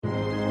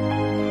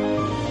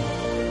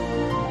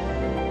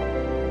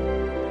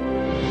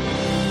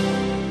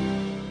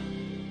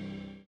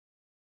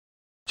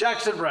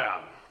Jackson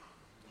Browne.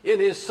 In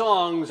his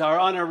songs, our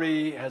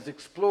honoree has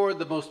explored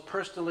the most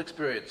personal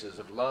experiences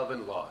of love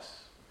and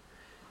loss.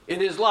 In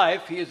his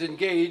life, he is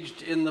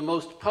engaged in the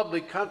most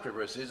public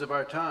controversies of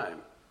our time.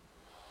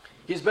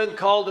 He's been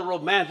called a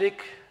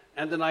romantic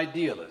and an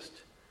idealist.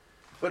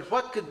 But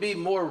what could be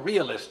more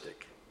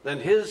realistic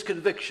than his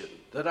conviction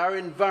that our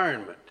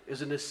environment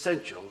is an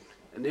essential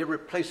and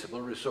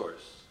irreplaceable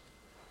resource?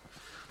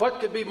 What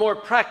could be more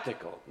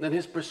practical than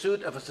his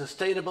pursuit of a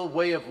sustainable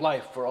way of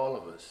life for all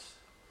of us?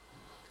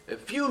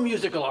 Few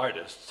musical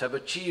artists have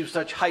achieved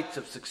such heights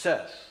of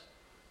success.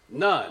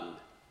 None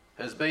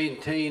has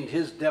maintained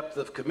his depth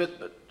of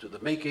commitment to the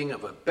making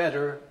of a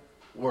better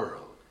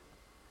world.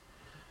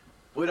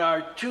 Would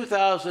our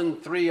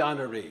 2003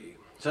 honoree,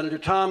 Senator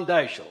Tom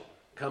Daschle,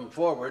 come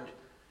forward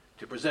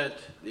to present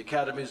the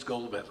Academy's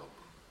Gold Medal?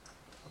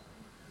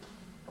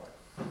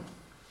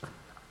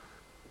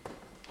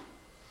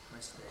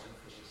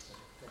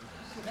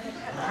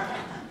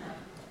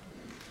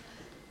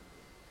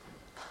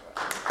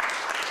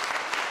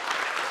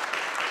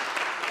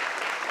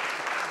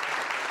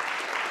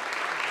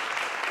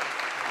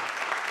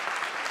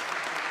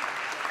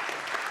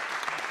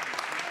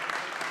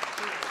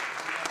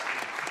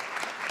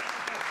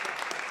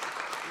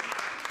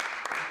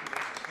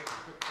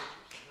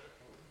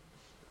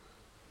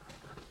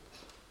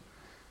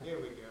 Here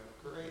we go.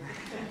 Great. Nice.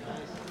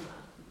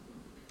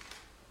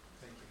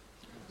 Thank you.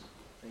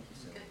 Thank you,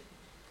 sir.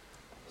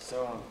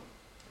 So,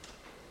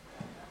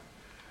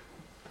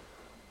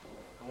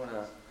 I'm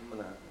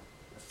gonna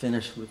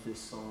finish with this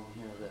song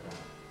here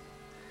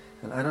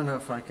and I don't know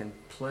if I can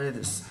play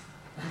this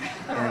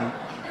and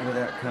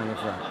without kind of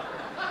I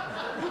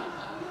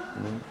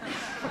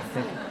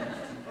think.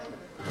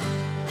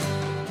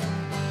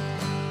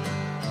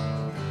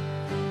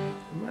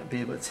 Be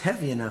able, it's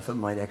heavy enough it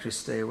might actually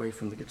stay away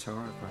from the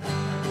guitar.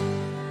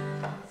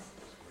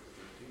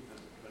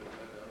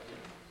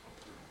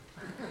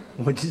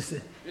 What'd you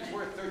say? It's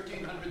worth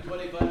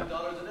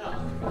 $1,325 an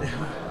ounce.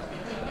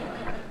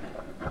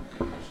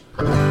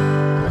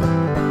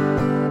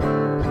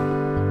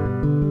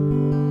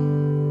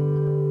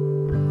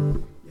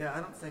 Yeah, I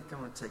don't think I'm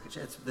going to take a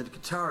chance. The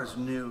guitar is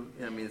new.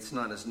 I mean, it's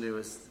not as new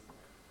as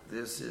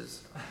this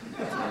is.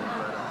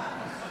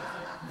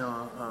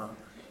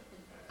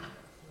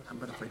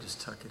 But if I just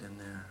tuck it in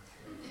there.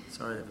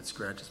 Sorry if it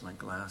scratches my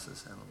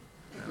glasses.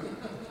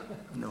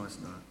 No, it's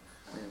not.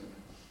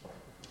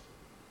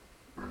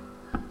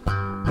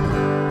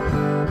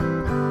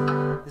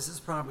 This is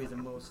probably the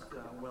most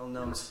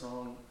well-known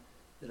song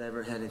that I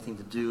ever had anything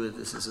to do with.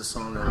 This is a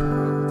song that I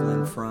wrote with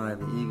Glenn Frey of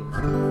the Eagles.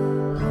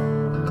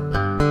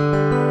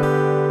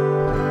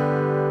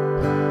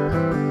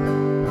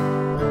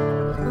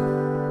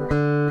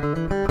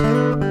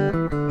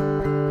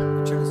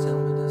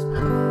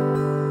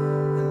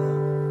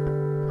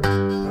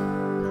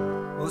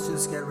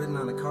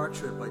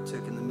 Trip I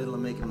took in the middle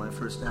of making my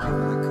first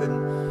album. I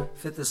couldn't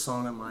fit this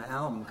song on my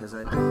album because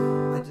I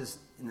just,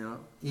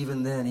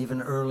 even then,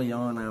 even early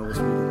on, I was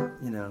really,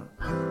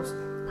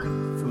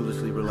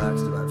 foolishly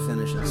relaxed about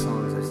finishing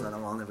songs. I just thought,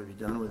 I'll never be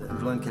done with it. And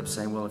Glenn kept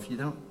saying, well, if you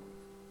don't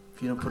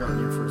put it on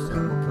your first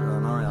album, we'll put it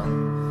on our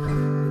album.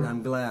 And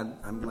I'm glad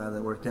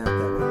that worked out that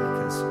way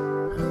because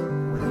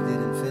what he did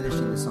in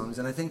finishing the songs,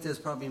 and I think there's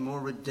probably more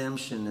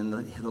redemption in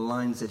the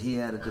lines that he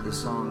added to the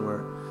song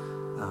where.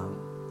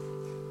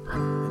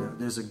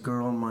 There's a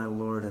girl, my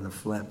lord, and a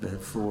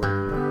flatbed Ford.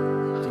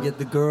 To get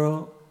the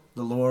girl,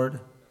 the Lord,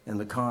 and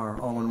the car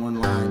all in one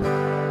line,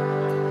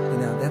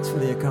 that's for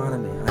the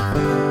economy.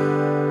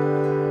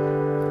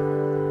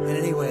 And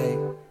anyway,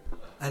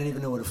 I didn't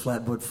even know what a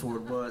flatbed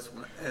Ford was.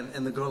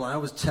 And the girl I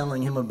was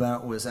telling him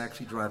about was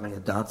actually driving a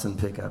Datsun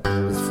pickup.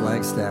 It was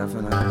Flagstaff,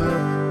 and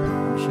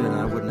I'm sure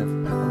I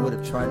would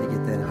have tried to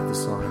get that into the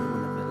song. It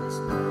wouldn't have been as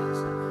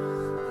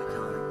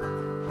iconic.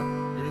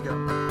 Here you go.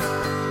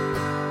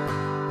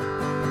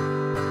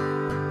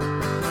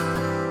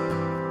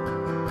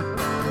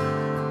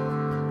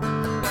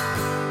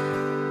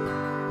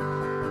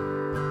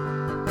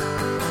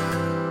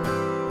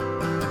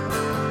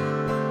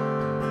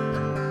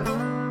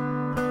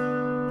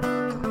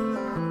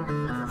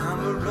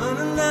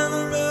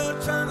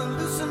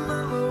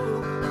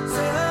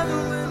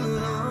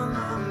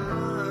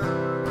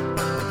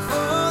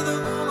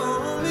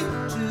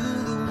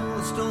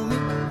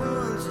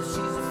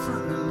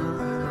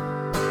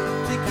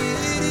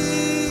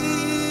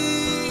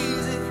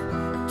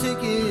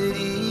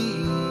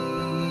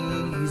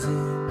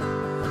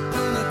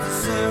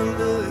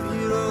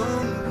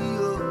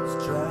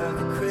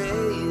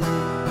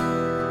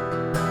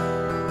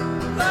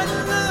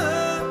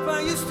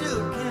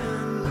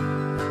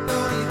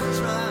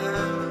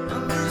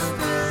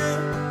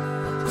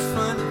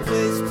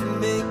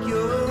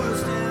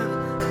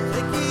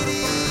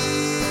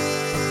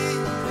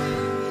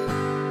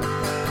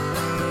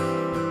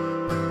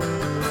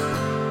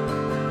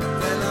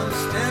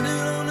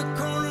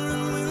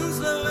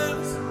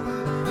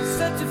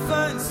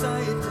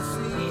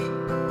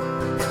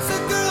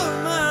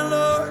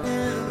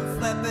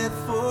 Flatbed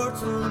Ford,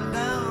 turn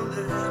down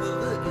to have a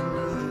look at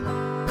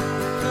me.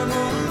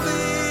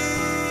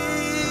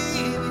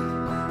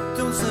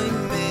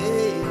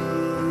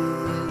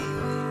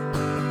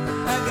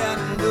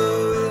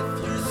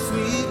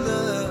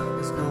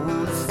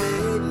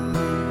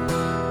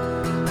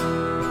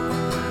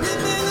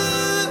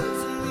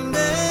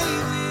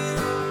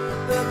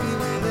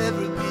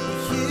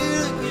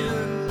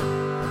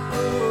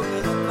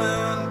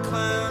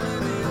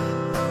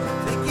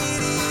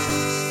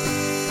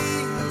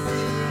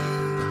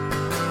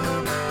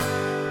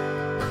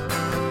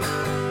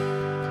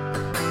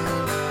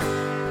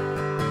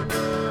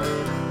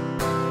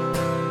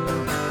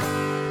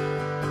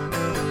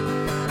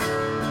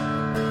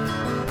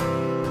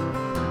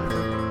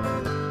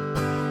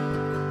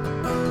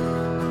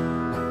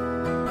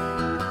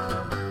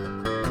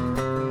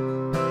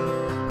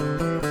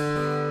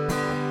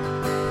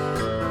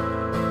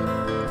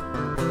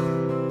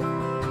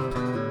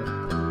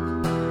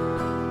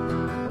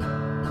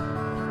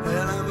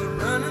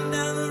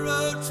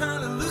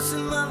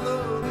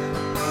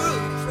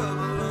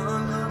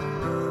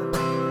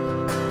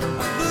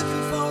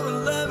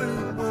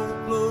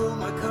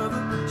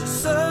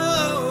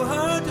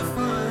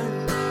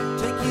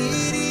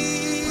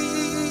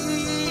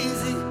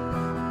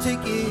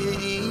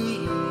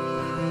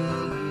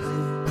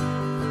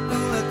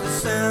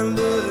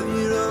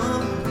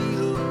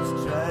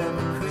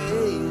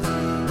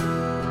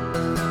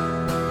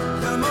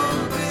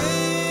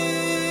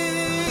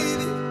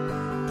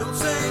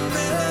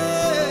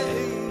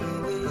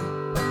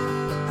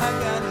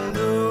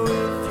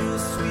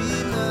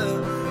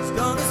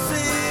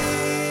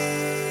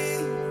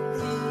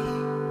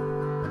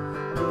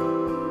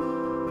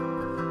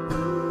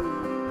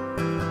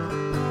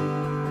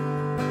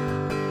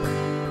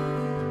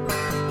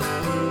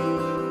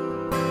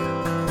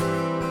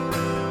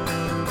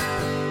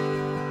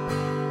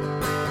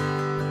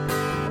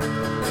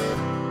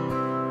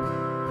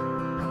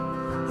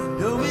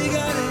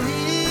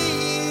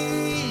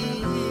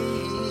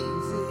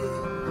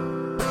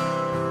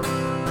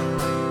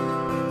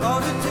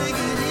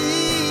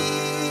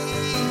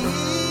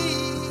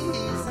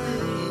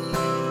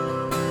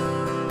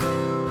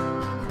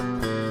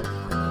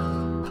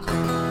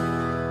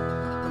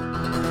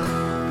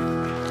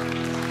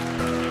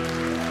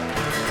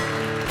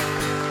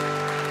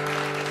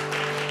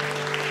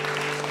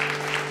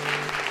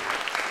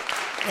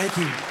 Thank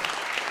you.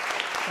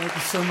 Thank you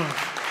so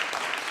much.